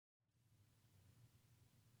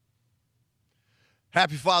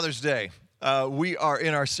Happy Father's Day. We are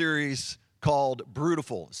in our series called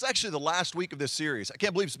Brutiful. It's actually the last week of this series. I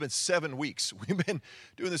can't believe it's been 7 weeks. We've been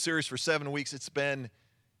doing this series for 7 weeks. It's been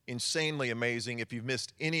insanely amazing. If you've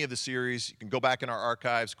missed any of the series, you can go back in our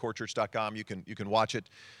archives, corechurch.com. You can watch it.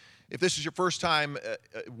 If this is your first time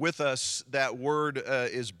with us, that word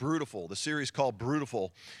is Brutiful, the series called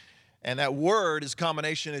Brutiful. And that word is a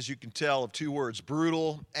combination, as you can tell, of two words,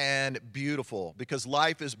 brutal and beautiful, because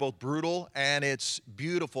life is both brutal and it's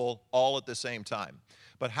beautiful all at the same time.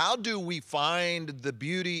 But how do we find the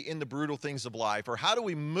beauty in the brutal things of life, or how do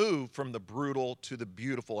we move from the brutal to the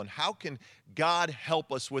beautiful, and how can God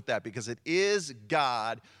help us with that? Because it is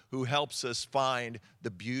God who helps us find the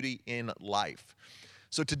beauty in life.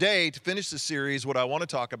 So today, to finish the series, what I want to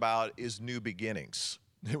talk about is new beginnings.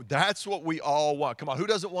 That's what we all want. Come on, who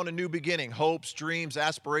doesn't want a new beginning? Hopes, dreams,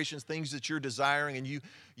 aspirations, things that you're desiring and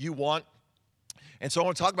you want. And so I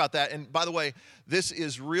want to talk about that. And by the way, this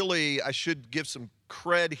is really, I should give some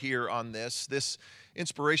cred here on this. This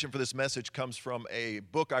inspiration for this message comes from a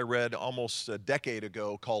book I read almost a decade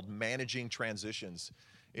ago called Managing Transitions.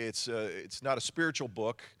 It's not a spiritual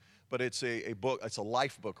book, but it's a book, it's a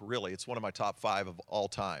life book, really. It's one of my top 5 of all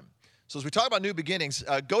time. So as we talk about new beginnings,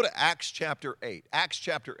 go to Acts chapter 8. Acts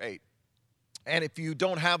chapter 8. And if you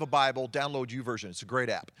don't have a Bible, download YouVersion. It's a great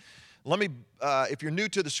app. Let me, if you're new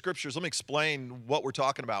to the scriptures, let me explain what we're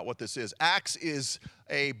talking about, what this is. Acts is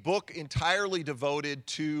a book entirely devoted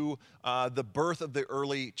to the birth of the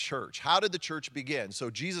early church. How did the church begin? So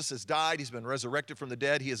Jesus has died. He's been resurrected from the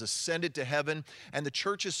dead. He has ascended to heaven. And the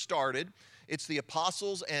church has started. It's the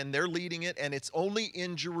apostles, and they're leading it, and it's only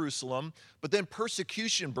in Jerusalem. But then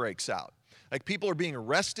persecution breaks out. Like, people are being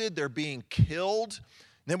arrested, they're being killed.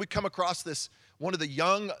 And then we come across one of the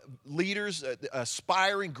young leaders,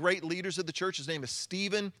 aspiring great leaders of the church. His name is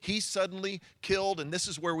Stephen. He's suddenly killed, and this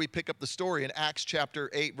is where we pick up the story in Acts chapter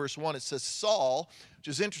 8, verse 1. It says Saul, which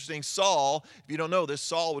is interesting. Saul, if you don't know this,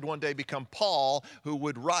 Saul would one day become Paul, who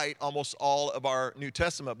would write almost all of our New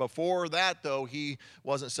Testament. Before that, though, he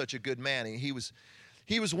wasn't such a good man. He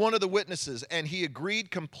was one of the witnesses, and he agreed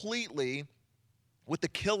completely with the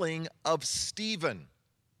killing of Stephen.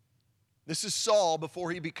 This is Saul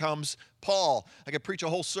before he becomes Paul. I could preach a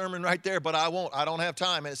whole sermon right there, but I won't. I don't have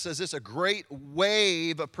time. And it says this: a great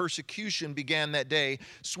wave of persecution began that day,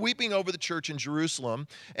 sweeping over the church in Jerusalem,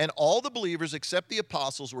 and all the believers except the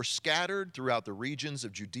apostles were scattered throughout the regions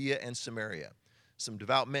of Judea and Samaria. Some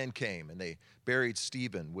devout men came, and they buried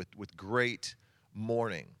Stephen with great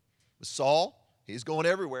mourning. Saul, he's going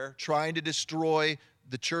everywhere, trying to destroy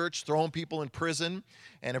the church, throwing people in prison.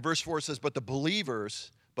 And in verse 4 it says, But the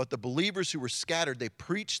believers who were scattered, they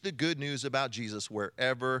preached the good news about Jesus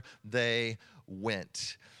wherever they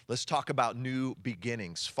went. Let's talk about new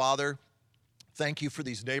beginnings. Father, thank you for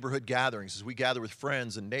these neighborhood gatherings as we gather with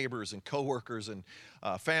friends and neighbors and coworkers and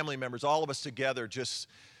family members, all of us together, just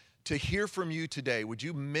to hear from you today. Would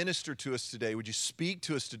you minister to us today? Would you speak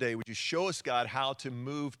to us today? Would you show us, God, how to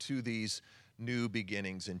move to these new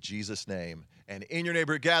beginnings in Jesus' name? And in your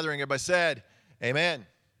neighborhood gathering, everybody said, amen.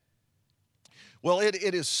 Well, it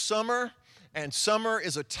is summer, and summer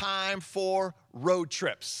is a time for road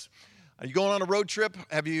trips. Are you going on a road trip?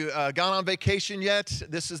 Have you gone on vacation yet?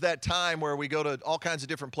 This is that time where we go to all kinds of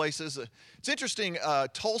different places. It's interesting,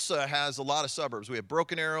 Tulsa has a lot of suburbs. We have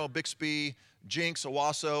Broken Arrow, Bixby, Jinx,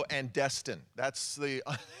 Owasso, and Destin. That's the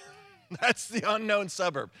unknown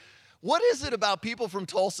suburb. What is it about people from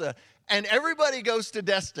Tulsa? And everybody goes to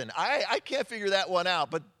Destin. I can't figure that one out,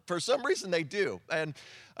 but for some reason they do, and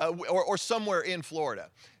or somewhere in Florida.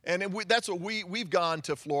 And that's what we've gone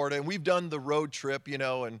to Florida, and we've done the road trip,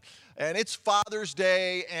 and it's Father's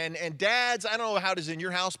Day, and dads, I don't know how it is in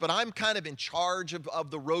your house, but I'm kind of in charge of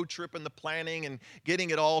the road trip and the planning and getting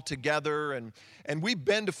it all together, and we've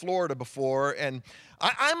been to Florida before, and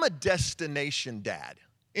I'm a destination dad.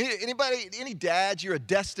 Anybody, any dads, you're a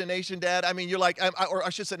destination dad? I mean, you're like, or I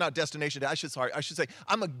should say not destination dad, I should say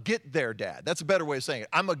I'm a get there dad. That's a better way of saying it.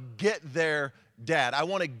 I'm a get there dad. I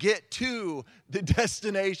want to get to the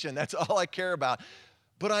destination. That's all I care about.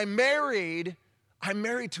 But I'm married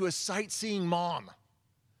to a sightseeing mom.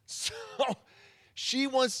 So she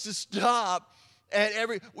wants to stop at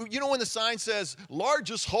when the sign says,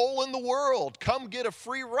 largest hole in the world, come get a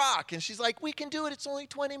free rock. And she's like, we can do it. It's only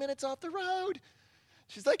 20 minutes off the road.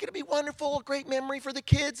 She's like, it'll be wonderful, a great memory for the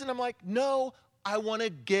kids. And I'm like, no, I want to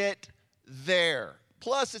get there.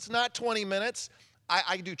 Plus, it's not 20 minutes.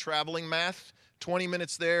 I do traveling math. 20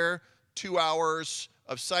 minutes there, 2 hours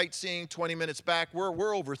of sightseeing, 20 minutes back.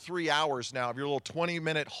 We're over 3 hours now of your little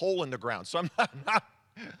 20-minute hole in the ground. So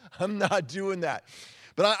I'm not doing that.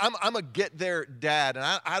 But I'm a get there dad,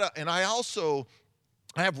 and I also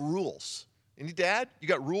I have rules. Any dad, you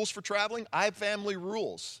got rules for traveling? I have family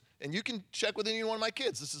rules. And you can check with any one of my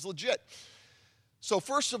kids. This is legit. So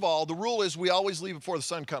first of all, the rule is we always leave before the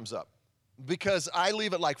sun comes up, because I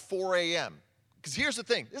leave at like 4 a.m. Because here's the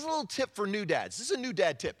thing. This is a little tip for new dads. This is a new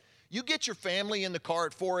dad tip. You get your family in the car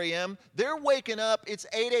at 4 a.m., they're waking up, it's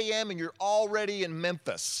 8 a.m., and you're already in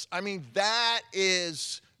Memphis. I mean, that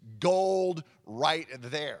is gold right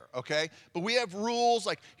there, okay? But we have rules,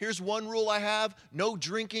 like here's one rule I have: no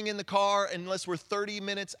drinking in the car unless we're 30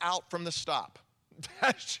 minutes out from the stop.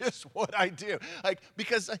 That's just what I do. Like,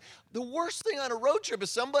 because the worst thing on a road trip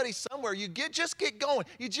is somebody somewhere, just get going.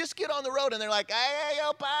 You just get on the road and they're like, hey,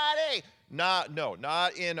 yo, party. Not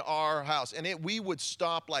in our house. And we would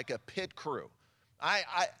stop like a pit crew.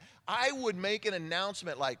 I would make an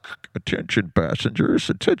announcement like, attention passengers,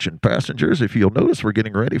 if you'll notice we're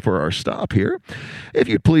getting ready for our stop here. If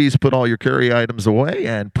you'd please put all your carry items away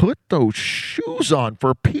and put those shoes on.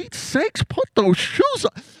 For Pete's sakes, put those shoes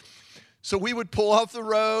on. So we would pull off the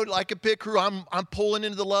road like a pit crew. I'm pulling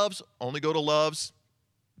into the Loves. Only go to Loves.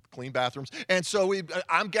 Clean bathrooms. And so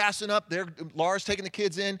I'm gassing up. Laura's taking the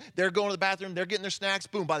kids in. They're going to the bathroom. They're getting their snacks.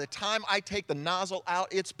 Boom. By the time I take the nozzle out,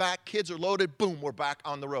 it's back. Kids are loaded. Boom. We're back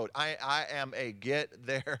on the road. I am a get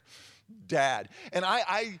there dad. And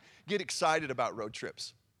I get excited about road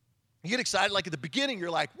trips. You get excited, like at the beginning,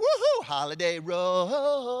 you're like, woohoo, holiday road,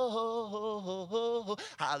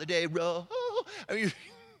 holiday road. I mean,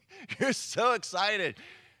 you're so excited.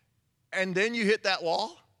 And then you hit that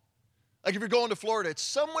wall. Like if you're going to Florida, it's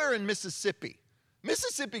somewhere in Mississippi.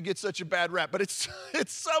 Mississippi gets such a bad rap, but it's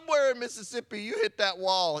somewhere in Mississippi. You hit that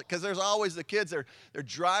wall because there's always the kids. They're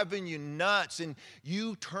driving you nuts, and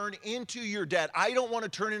you turn into your dad. I don't want to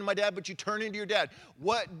turn into my dad, but you turn into your dad.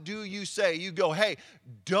 What do you say? You go, hey,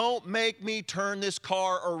 don't make me turn this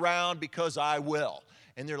car around because I will.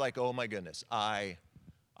 And they're like, oh my goodness, I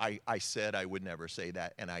said I would never say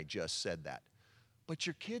that, and I just said that. But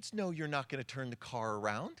your kids know you're not going to turn the car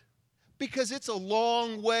around because it's a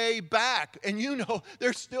long way back. And you know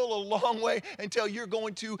there's still a long way until you're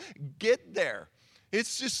going to get there.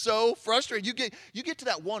 It's just so frustrating. You get to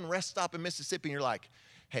that one rest stop in Mississippi, and you're like,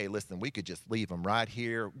 hey, listen, we could just leave them right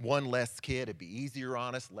here. One less kid. It'd be easier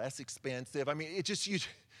on us, less expensive. I mean,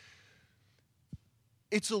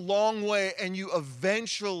 it's a long way, and you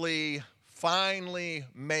eventually finally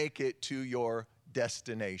make it to your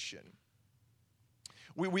destination.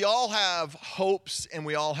 We all have hopes and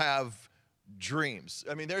we all have dreams.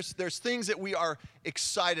 I mean, there's things that we are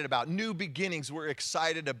excited about, new beginnings we're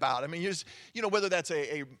excited about. I mean, whether that's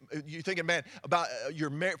you're thinking, man, about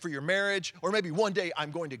for your marriage, or maybe one day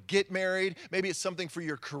I'm going to get married. Maybe it's something for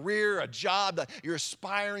your career, a job that you're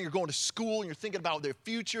aspiring, you're going to school and you're thinking about the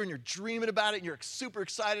future and you're dreaming about it and you're super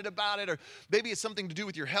excited about it. Or maybe it's something to do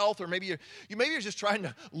with your health, or maybe you're just trying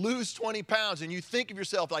to lose 20 pounds and you think of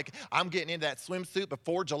yourself like, I'm getting into that swimsuit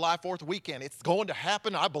before July 4th weekend. It's going to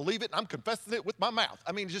happen. I believe it. And I'm confessing it with my mouth.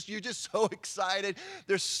 I mean, you're just so excited.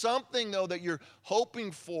 There's something, though, that you're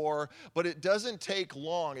hoping for, but it doesn't take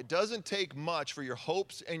long. It doesn't take much for your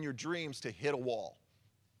hopes and your dreams to hit a wall.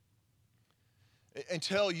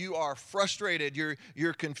 Until you are frustrated,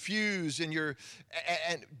 you're confused,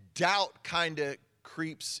 and doubt kind of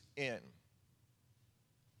creeps in.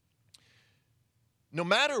 No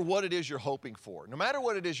matter what it is you're hoping for, no matter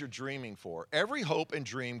what it is you're dreaming for, every hope and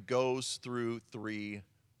dream goes through 3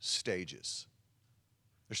 stages.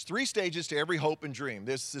 There's 3 stages to every hope and dream.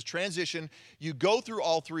 There's this transition. You go through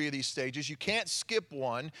all 3 of these stages. You can't skip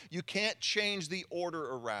one. You can't change the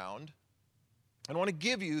order around. And I want to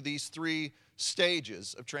give you these 3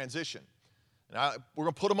 stages of transition. And we're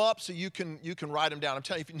going to put them up so you can write them down. I'm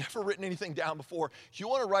telling you, if you've never written anything down before, you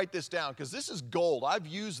want to write this down because this is gold. I've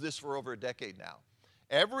used this for over a decade now.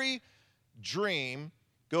 Every dream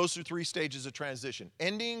goes through 3 stages of transition: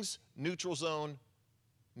 endings, neutral zone,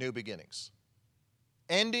 new beginnings.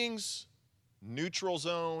 Endings, neutral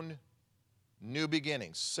zone, new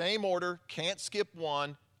beginnings. Same order, can't skip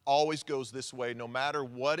one, always goes this way, no matter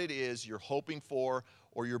what it is you're hoping for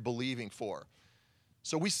or you're believing for.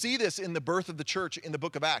 So we see this in the birth of the church in the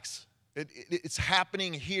book of Acts. It's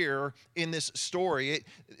happening here in this story.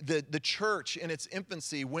 The church in its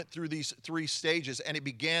infancy went through these 3 stages, and it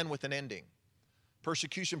began with an ending.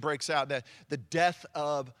 Persecution breaks out, the death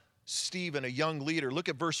of Stephen, a young leader. Look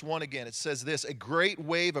at verse 1 again. It says this: a great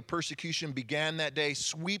wave of persecution began that day,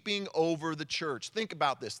 sweeping over the church. Think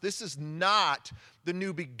about this. This is not the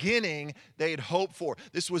new beginning they had hoped for.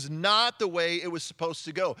 This was not the way it was supposed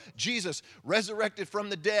to go. Jesus, resurrected from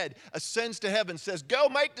the dead, ascends to heaven, says, go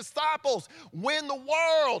make disciples, win the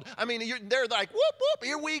world. I mean, they're like, whoop, whoop,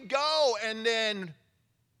 here we go. And then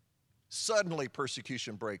Suddenly,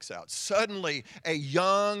 persecution breaks out. Suddenly, a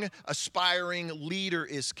young, aspiring leader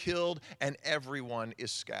is killed, and everyone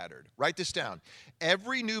is scattered. Write this down.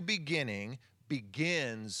 Every new beginning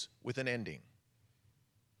begins with an ending.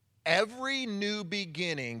 Every new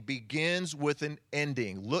beginning begins with an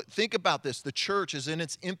ending. Look, think about this. The church is in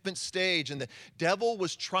its infant stage, and the devil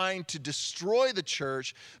was trying to destroy the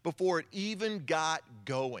church before it even got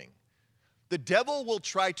going. The devil will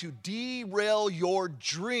try to derail your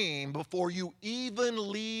dream before you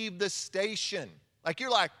even leave the station. Like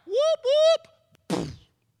you're like, whoop, whoop.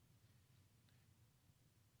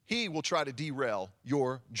 He will try to derail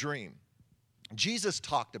your dream. Jesus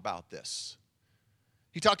talked about this.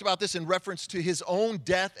 He talked about this in reference to his own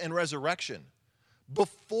death and resurrection.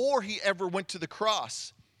 Before he ever went to the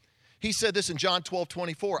cross, he said this in John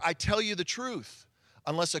 12:24, I tell you the truth.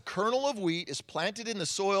 Unless a kernel of wheat is planted in the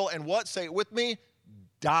soil and what? Say it with me,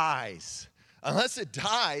 dies. Unless it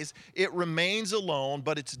dies, it remains alone,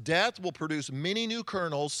 but its death will produce many new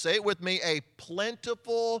kernels. Say it with me, a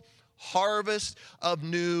plentiful harvest of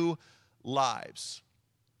new lives.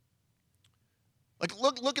 Like,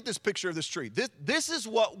 look at this picture of this tree. This is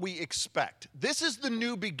what we expect. This is the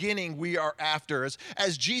new beginning we are after.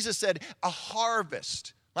 As Jesus said, a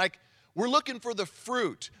harvest. Like, we're looking for the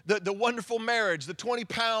fruit, the wonderful marriage, the 20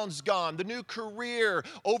 pounds gone, the new career,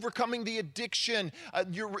 overcoming the addiction,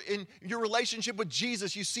 in your relationship with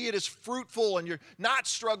Jesus. You see it as fruitful and you're not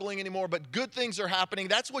struggling anymore, but good things are happening.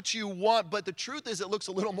 That's what you want, but the truth is it looks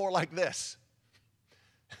a little more like this.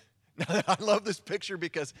 I love this picture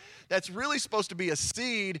because that's really supposed to be a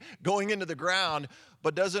seed going into the ground,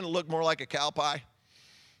 but doesn't it look more like a cow pie?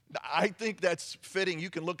 I think that's fitting. You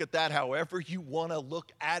can look at that however you want to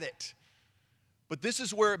look at it. But this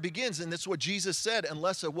is where it begins, and that's what Jesus said,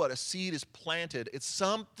 unless a seed is planted, it's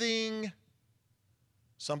something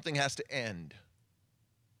has to end.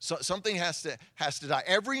 So, something has to die.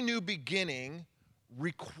 Every new beginning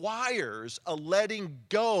requires a letting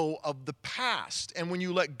go of the past. And when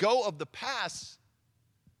you let go of the past,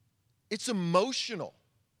 it's emotional.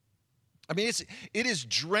 I mean, it is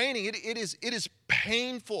draining. It is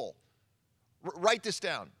painful. Write this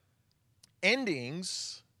down.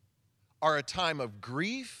 Endings are a time of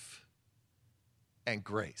grief and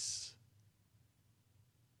grace.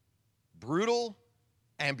 Brutal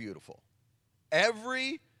and beautiful.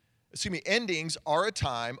 Endings are a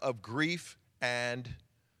time of grief and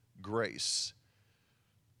grace.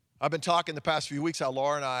 I've been talking the past few weeks how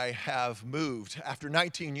Laura and I have moved. After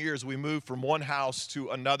 19 years, we moved from one house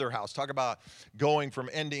to another house. Talk about going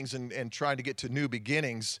from endings and trying to get to new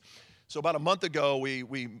beginnings. So about a month ago,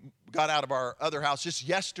 we got out of our other house. Just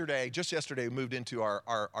yesterday, we moved into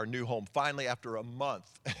our new home, finally after a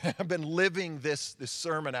month. I've been living this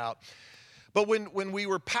sermon out. But when we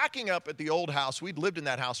were packing up at the old house, we'd lived in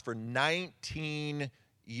that house for 19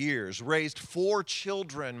 years, raised 4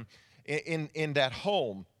 children in that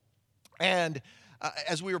home. And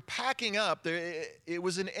as we were packing up, it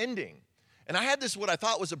was an ending. And I had this, what I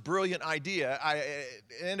thought was a brilliant idea. It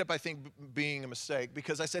ended up, I think, being a mistake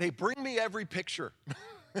because I said, hey, bring me every picture.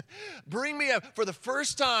 Bring me for the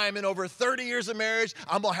first time in over 30 years of marriage,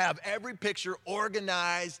 I'm going to have every picture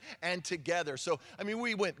organized and together. So, I mean,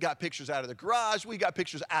 got pictures out of the garage. We got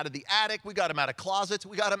pictures out of the attic. We got them out of closets.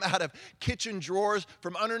 We got them out of kitchen drawers,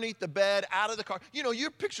 from underneath the bed, out of the car. You know,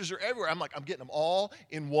 your pictures are everywhere. I'm getting them all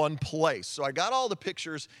in one place. So I got all the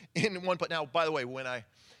pictures in one place. Now, by the way, when I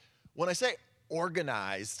say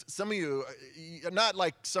organized, some of you, not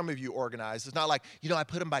like some of you organized. It's not like, I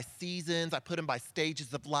put them by seasons. I put them by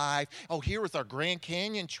stages of life. Oh, here was our Grand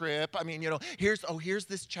Canyon trip. I mean, here's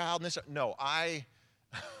this child. And this. No, I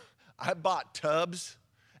bought tubs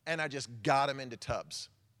and I just got them into tubs.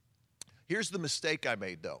 Here's the mistake I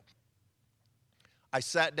made though. I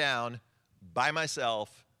sat down by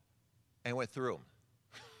myself and went through them.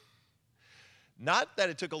 Not that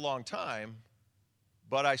it took a long time,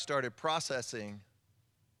 but I started processing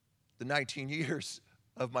the 19 years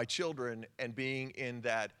of my children and being in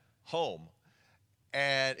that home.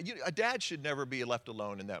 And a dad should never be left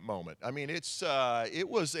alone in that moment. I mean, it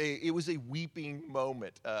was a weeping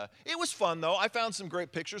moment. It was fun though. I found some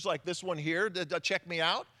great pictures like this one here. Check me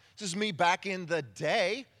out. This is me back in the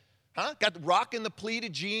day. Got the rocking the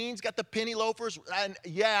pleated jeans, got the penny loafers, and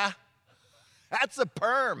yeah, that's a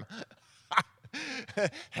perm.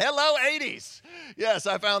 Hello, 80s. Yes,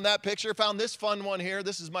 I found that picture. Found this fun one here.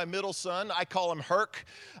 This is my middle son. I call him Herc.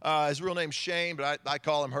 His real name's Shane, but I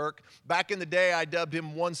call him Herc. Back in the day, I dubbed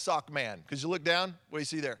him One Sock Man. Because you look down, what do you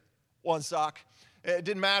see there? One sock. It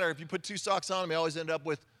didn't matter. If you put 2 socks on him, he always ended up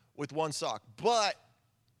with one sock.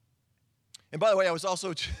 And by the way, I was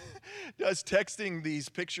also I was texting these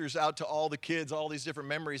pictures out to all the kids, all these different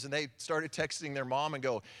memories, and they started texting their mom and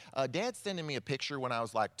go, Dad's sending me a picture when I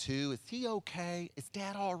was like 2. Is he okay? Is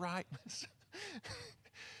Dad all right?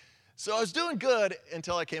 So I was doing good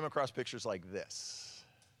until I came across pictures like this.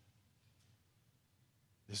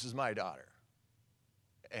 This is my daughter.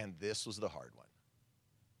 And this was the hard one.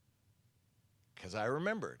 Because I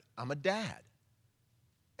remembered, I'm a dad.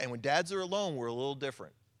 And when dads are alone, we're a little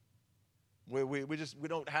different. We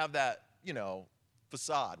don't have that,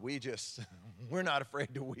 facade. We're not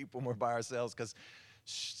afraid to weep when we're by ourselves because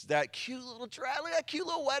that cute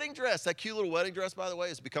little wedding dress. That cute little wedding dress, by the way,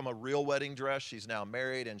 has become a real wedding dress. She's now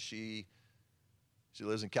married and she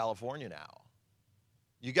lives in California now.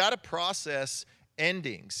 You got to process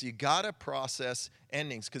endings. You got to process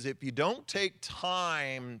endings because if you don't take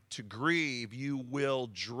time to grieve, you will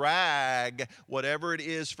drag whatever it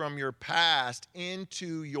is from your past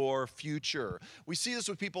into your future. We see this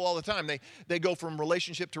with people all the time. They go from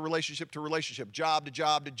relationship to relationship to relationship, job to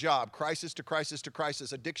job to job, crisis to crisis to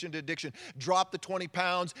crisis, addiction to addiction. Drop the 20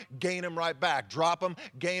 pounds, gain them right back. Drop them,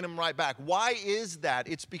 gain them right back. Why is that?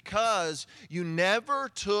 It's because you never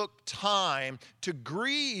took time to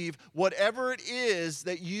grieve whatever it is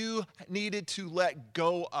that you needed to let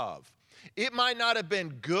go of. It might not have been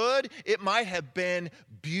good, it might have been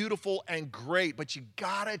beautiful and great, but you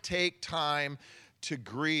gotta take time to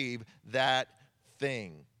grieve that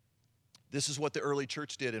thing. This is what the early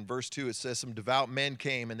church did. In verse 2, it says, some devout men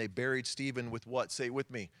came and they buried Stephen with what? Say it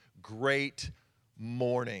with me. Great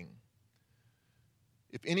mourning.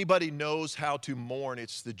 If anybody knows how to mourn,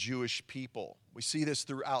 it's the Jewish people. We see this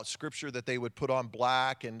throughout Scripture that they would put on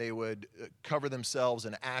black and they would cover themselves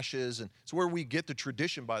in ashes. And it's where we get the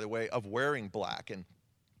tradition, by the way, of wearing black. And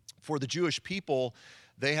for the Jewish people,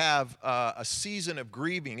 they have a season of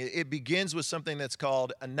grieving. It begins with something that's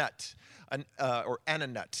called a nut, or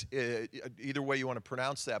ananut, either way you want to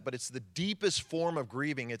pronounce that. But it's the deepest form of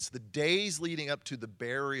grieving. It's the days leading up to the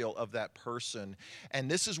burial of that person. And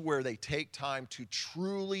this is where they take time to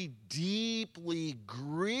truly, deeply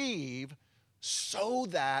grieve so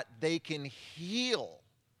that they can heal.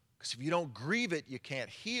 Because if you don't grieve it, you can't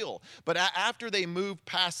heal. But after they move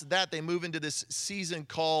past that, they move into this season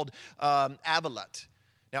called Avilat.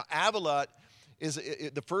 Now, Avilat is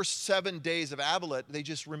the first 7 days of Avilat, they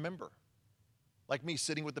just remember. Like me,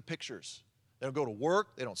 sitting with the pictures. They don't go to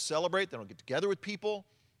work. They don't celebrate. They don't get together with people.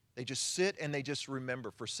 They just sit and they just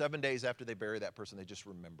remember. For 7 days after they bury that person, they just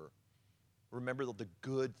remember. Remember the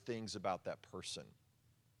good things about that person.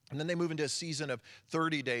 And then they move into a season of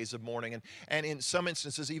 30 days of mourning. And in some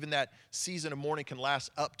instances, even that season of mourning can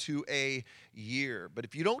last up to a year. But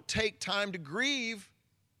if you don't take time to grieve,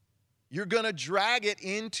 you're going to drag it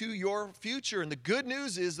into your future. And the good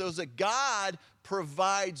news is, that God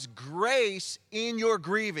provides grace in your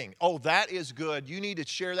grieving. Oh, that is good. You need to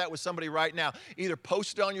share that with somebody right now. Either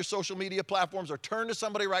post it on your social media platforms or turn to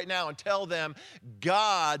somebody right now and tell them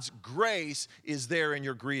God's grace is there in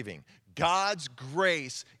your grieving. God's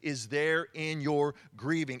grace is there in your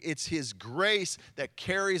grieving. It's His grace that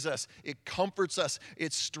carries us. It comforts us.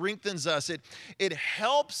 It strengthens us. It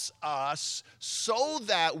helps us so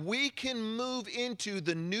that we can move into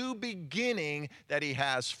the new beginning that He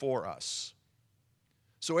has for us.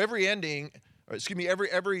 So every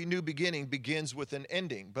new beginning begins with an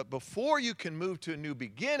ending. But before you can move to a new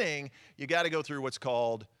beginning, you got to go through what's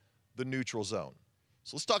called the neutral zone.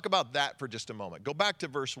 So let's talk about that for just a moment. Go back to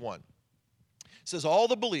verse 1. It says, all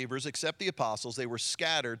the believers except the apostles, they were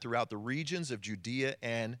scattered throughout the regions of Judea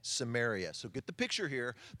and Samaria. So get the picture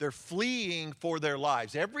here. They're fleeing for their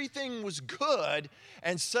lives. Everything was good,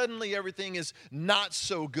 and suddenly everything is not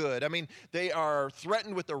so good. I mean, they are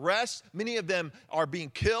threatened with arrest. Many of them are being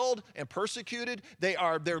killed and persecuted.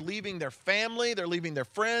 They're leaving their family. They're leaving their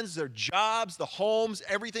friends, their jobs, the homes,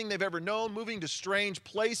 everything they've ever known, moving to strange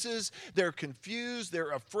places. They're confused.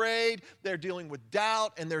 They're afraid. They're dealing with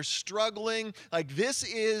doubt, and they're struggling. Like, this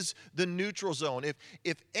is the neutral zone.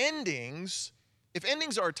 If endings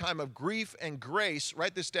are a time of grief and grace,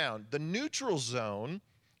 write this down. The neutral zone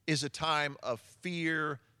is a time of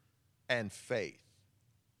fear and faith.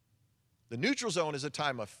 The neutral zone is a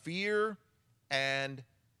time of fear and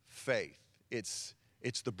faith. It's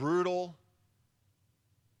the brutal,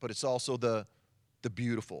 but it's also the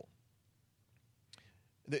beautiful.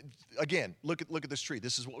 Again, look at this tree.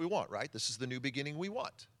 This is what we want, right? This is the new beginning we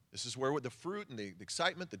want. This is where the fruit and the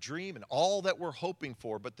excitement, the dream, and all that we're hoping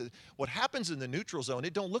for. But what happens in the neutral zone,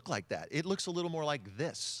 it don't look like that. It looks a little more like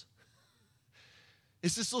this.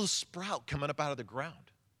 It's this little sprout coming up out of the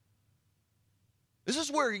ground. This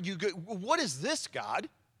is where you go, what is this, God?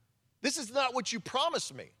 This is not what you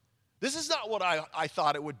promised me. This is not what I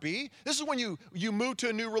thought it would be. This is when you move to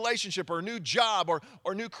a new relationship or a new job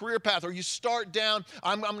or new career path, or you start down,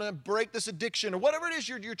 I'm going to break this addiction or whatever it is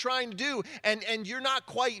you're trying to do, and you're not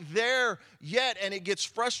quite there yet, and it gets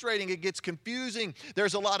frustrating, it gets confusing.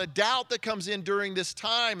 There's a lot of doubt that comes in during this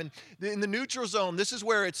time, and in the neutral zone, this is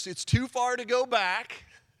where it's too far to go back,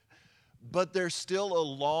 but there's still a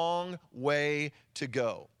long way to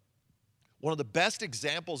go. One of the best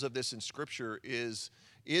examples of this in Scripture is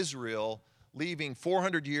Israel leaving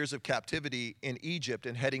 400 years of captivity in Egypt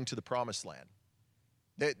and heading to the Promised Land.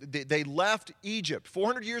 They left Egypt,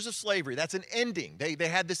 400 years of slavery. That's an ending. They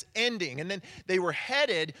had this ending, and then they were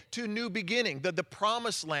headed to a new beginning, the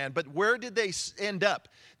Promised Land. But where did they end up?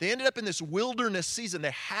 They ended up in this wilderness season.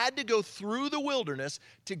 They had to go through the wilderness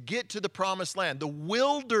to get to the Promised Land. The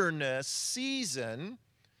wilderness season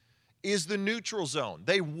is the neutral zone.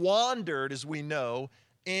 They wandered, as we know,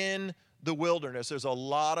 in the wilderness. There's a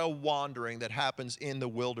lot of wandering that happens in the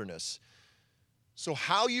wilderness. So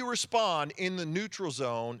how you respond in the neutral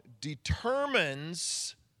zone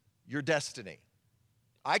determines your destiny.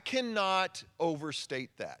 I cannot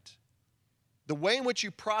overstate that. The way in which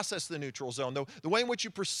you process the neutral zone, the way in which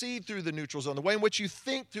you proceed through the neutral zone, the way in which you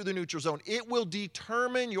think through the neutral zone, it will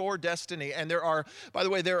determine your destiny. And there are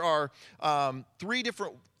 3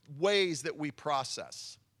 different ways that we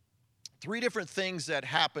process. 3 different things that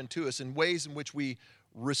happen to us and ways in which we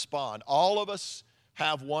respond. All of us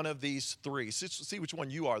have one of these 3. See which one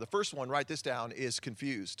you are. The first one, write this down, is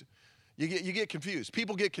confused. You get confused.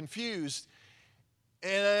 People get confused,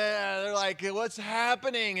 and they're like, what's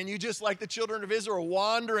happening? And you just, like the children of Israel,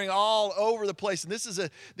 wandering all over the place. And the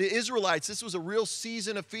Israelites, this was a real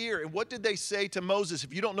season of fear. And what did they say to Moses?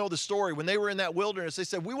 If you don't know the story, when they were in that wilderness, they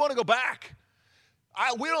said, we want to go back.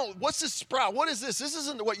 What's this sprout? What is this? This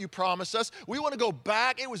isn't what you promised us. We want to go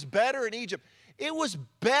back. It was better in Egypt. It was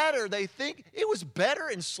better. They think it was better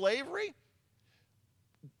in slavery.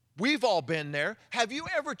 We've all been there. Have you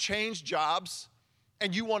ever changed jobs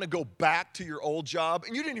and you want to go back to your old job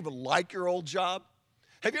and you didn't even like your old job?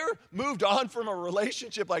 Have you ever moved on from a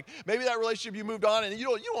relationship? Like maybe that relationship you moved on and you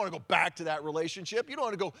don't want to go back to that relationship. You don't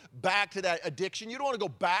want to go back to that addiction. You don't want to go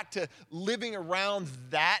back to living around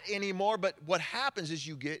that anymore. But what happens is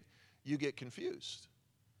you get confused.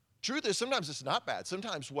 Truth is, sometimes it's not bad.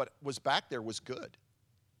 Sometimes what was back there was good.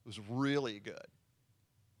 It was really good.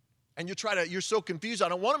 And you're so confused, I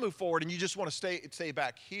don't want to move forward, and you just want to stay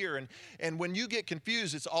back here. And when you get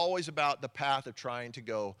confused, it's always about the path of trying to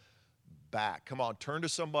go back. Come on, turn to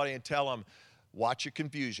somebody and tell them, watch your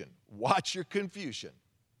confusion. Watch your confusion.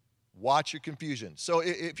 Watch your confusion. So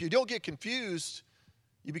if you don't get confused,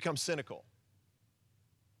 you become cynical.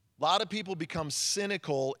 A lot of people become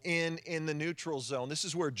cynical in the neutral zone. This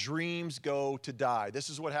is where dreams go to die. This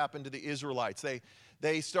is what happened to the Israelites.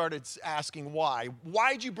 They started asking why.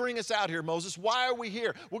 Why'd you bring us out here, Moses? Why are we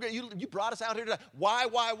here? You brought us out here to die.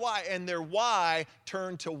 Why? And their why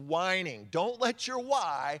turned to whining. Don't let your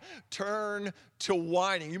why turn to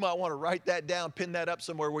whining. You might want to write that down, pin that up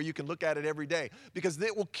somewhere where you can look at it every day, because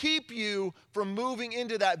it will keep you from moving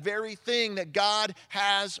into that very thing that God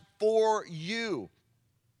has for you.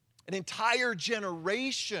 An entire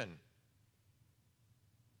generation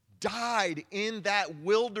died in that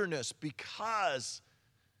wilderness because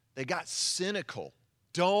they got cynical.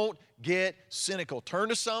 Don't get cynical. Turn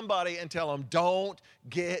to somebody and tell them, don't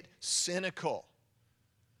get cynical.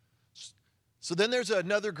 So then there's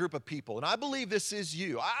another group of people, and I believe this is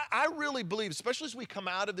you. I really believe, especially as we come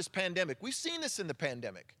out of this pandemic, we've seen this in the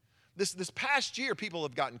pandemic. This past year, people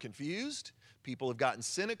have gotten confused. People have gotten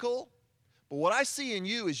cynical. But what I see in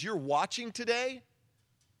you is you're watching today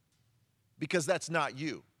because that's not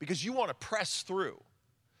you. Because you want to press through.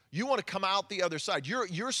 You want to come out the other side.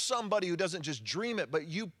 You're somebody who doesn't just dream it, but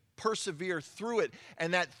you persevere through it.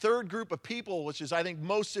 And that third group of people, which is I think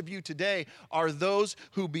most of you today, are those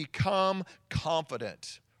who become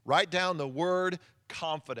confident. Write down the word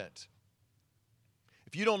confident.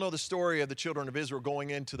 If you don't know the story of the children of Israel going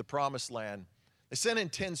into the Promised Land, they sent in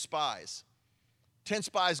 10 spies. 10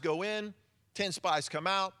 spies go in, 10 spies come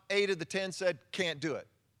out. 8 of the 10 said, can't do it.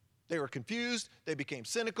 They were confused. They became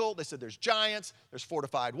cynical. They said, there's giants. There's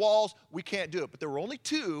fortified walls. We can't do it. But there were only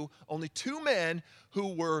two men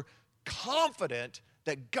who were confident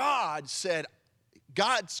that God said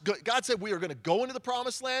we are going to go into the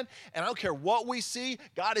Promised Land, and I don't care what we see,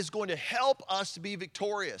 God is going to help us to be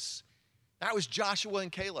victorious. That was Joshua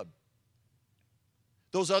and Caleb.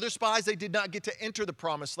 Those other spies, they did not get to enter the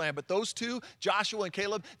promised land. But those two, Joshua and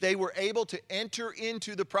Caleb, they were able to enter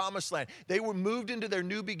into the promised land. They were moved into their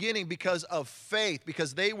new beginning because of faith,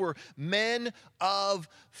 because they were men of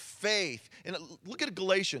faith. And look at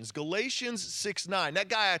Galatians 6:9. That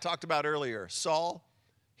guy I talked about earlier, Saul,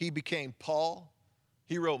 he became Paul.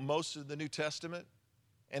 He wrote most of the New Testament.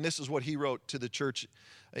 And this is what he wrote to the church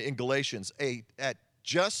in Galatians. At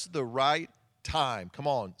just the right time. Come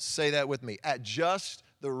on, say that with me. At just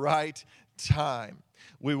the right time.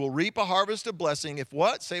 We will reap a harvest of blessing if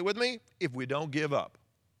what? Say it with me. If we don't give up.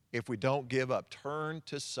 If we don't give up. Turn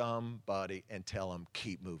to somebody and tell them,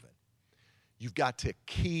 keep moving. You've got to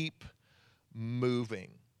keep moving.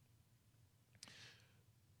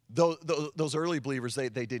 Those early believers, they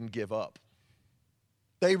didn't give up.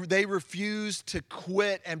 They refused to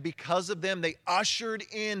quit, and because of them, they ushered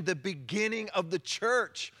in the beginning of the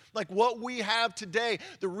church. Like what we have today,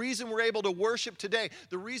 the reason we're able to worship today,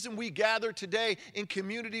 the reason we gather today in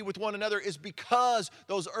community with one another is because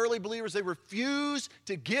those early believers, they refused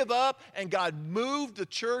to give up, and God moved the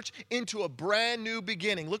church into a brand new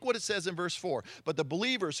beginning. Look what it says in verse 4. But the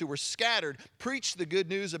believers who were scattered preached the good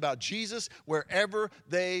news about Jesus wherever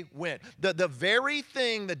they went. The very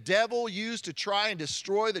thing the devil used to try and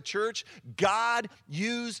destroy the church, God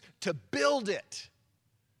used to build it.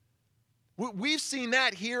 We've seen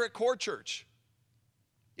that here at Core Church.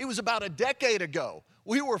 It was about a decade ago.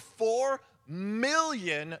 We were $4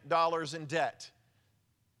 million in debt.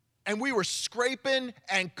 And we were scraping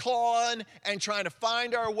and clawing and trying to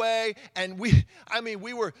find our way. And we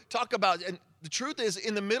were talking about, and the truth is,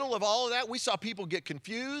 in the middle of all of that, we saw people get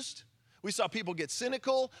confused. We saw people get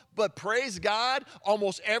cynical, but praise God,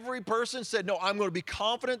 almost every person said, no, I'm going to be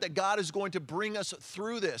confident that God is going to bring us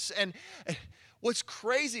through this. And what's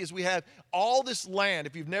crazy is we have all this land.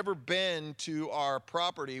 If you've never been to our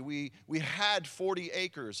property, we had 40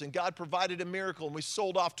 acres, and God provided a miracle, and we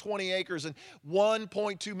sold off 20 acres and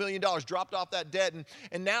 $1.2 million, dropped off that debt.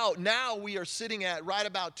 And now we are sitting at right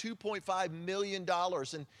about $2.5 million.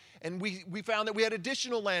 And we found that we had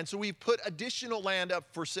additional land, so we put additional land up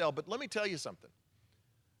for sale. But let me tell you something.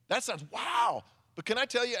 That sounds wow. But can I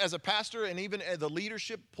tell you, as a pastor and even as the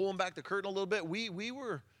leadership, pulling back the curtain a little bit, we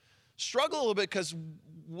were struggling a little bit because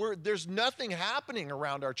there's nothing happening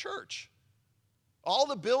around our church. All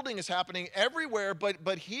the building is happening everywhere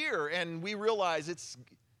but here, and we realize it's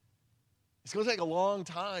going to take a long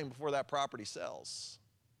time before that property sells.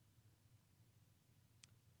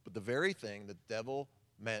 But the very thing the devil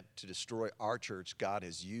meant to destroy our church, God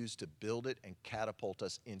has used to build it and catapult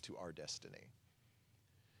us into our destiny.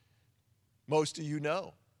 Most of you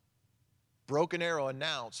know, Broken Arrow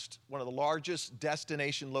announced one of the largest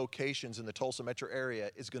destination locations in the Tulsa metro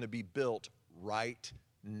area is going to be built right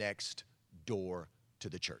next door to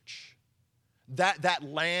the church. That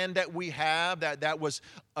land that we have, that was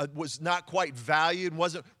not quite valued,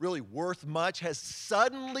 wasn't really worth much, has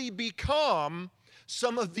suddenly become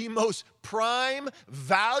some of the most prime,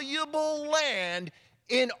 valuable land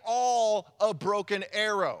in all of Broken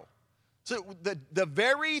Arrow. So the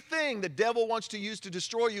very thing the devil wants to use to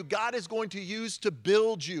destroy you, God is going to use to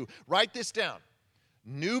build you. Write this down.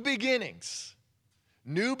 New beginnings.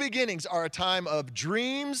 New beginnings are a time of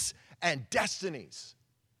dreams and destinies.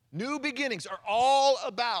 New beginnings are all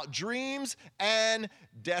about dreams and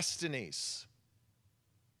destinies.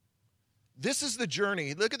 This is the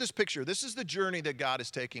journey. Look at this picture. This is the journey that God is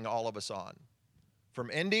taking all of us on. From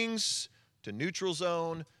endings to neutral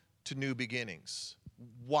zone to new beginnings.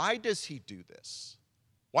 Why does he do this?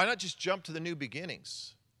 Why not just jump to the new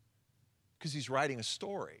beginnings? Because he's writing a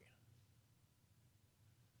story.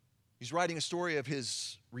 He's writing a story of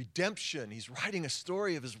his redemption. He's writing a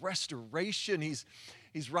story of his restoration.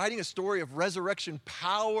 He's writing a story of resurrection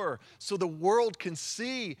power so the world can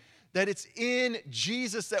see that it's in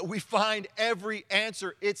Jesus that we find every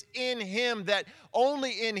answer. It's in him, that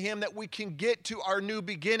only in him, that we can get to our new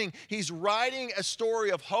beginning. He's writing a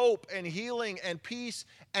story of hope and healing and peace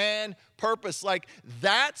and purpose. Like,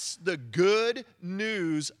 that's the good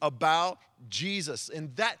news about Jesus.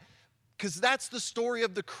 And because that's the story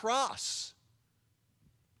of the cross.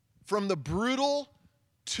 From the brutal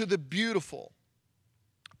to the beautiful.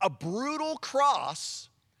 A brutal cross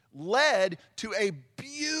led to a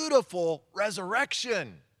beautiful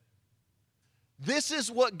resurrection. This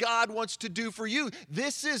is what God wants to do for you.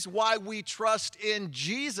 This is why we trust in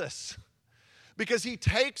Jesus. Because he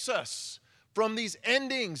takes us from these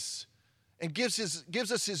endings and gives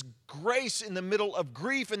us his grace in the middle of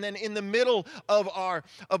grief, and then in the middle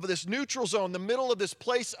of this neutral zone, the middle of this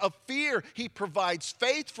place of fear, he provides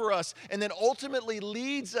faith for us, and then ultimately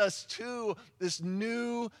leads us to this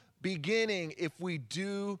new beginning if we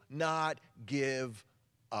do not give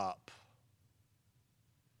up.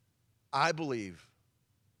 I believe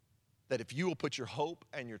that if you will put your hope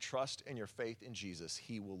and your trust and your faith in Jesus,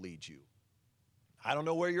 he will lead you. I don't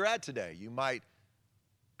know where you're at today. You might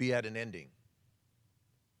be at an ending.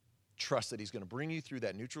 Trust that he's going to bring you through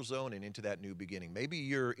that neutral zone and into that new beginning. Maybe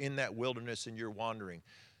you're in that wilderness and you're wandering.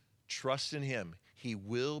 Trust in him. He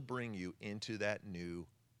will bring you into that new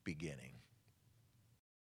beginning.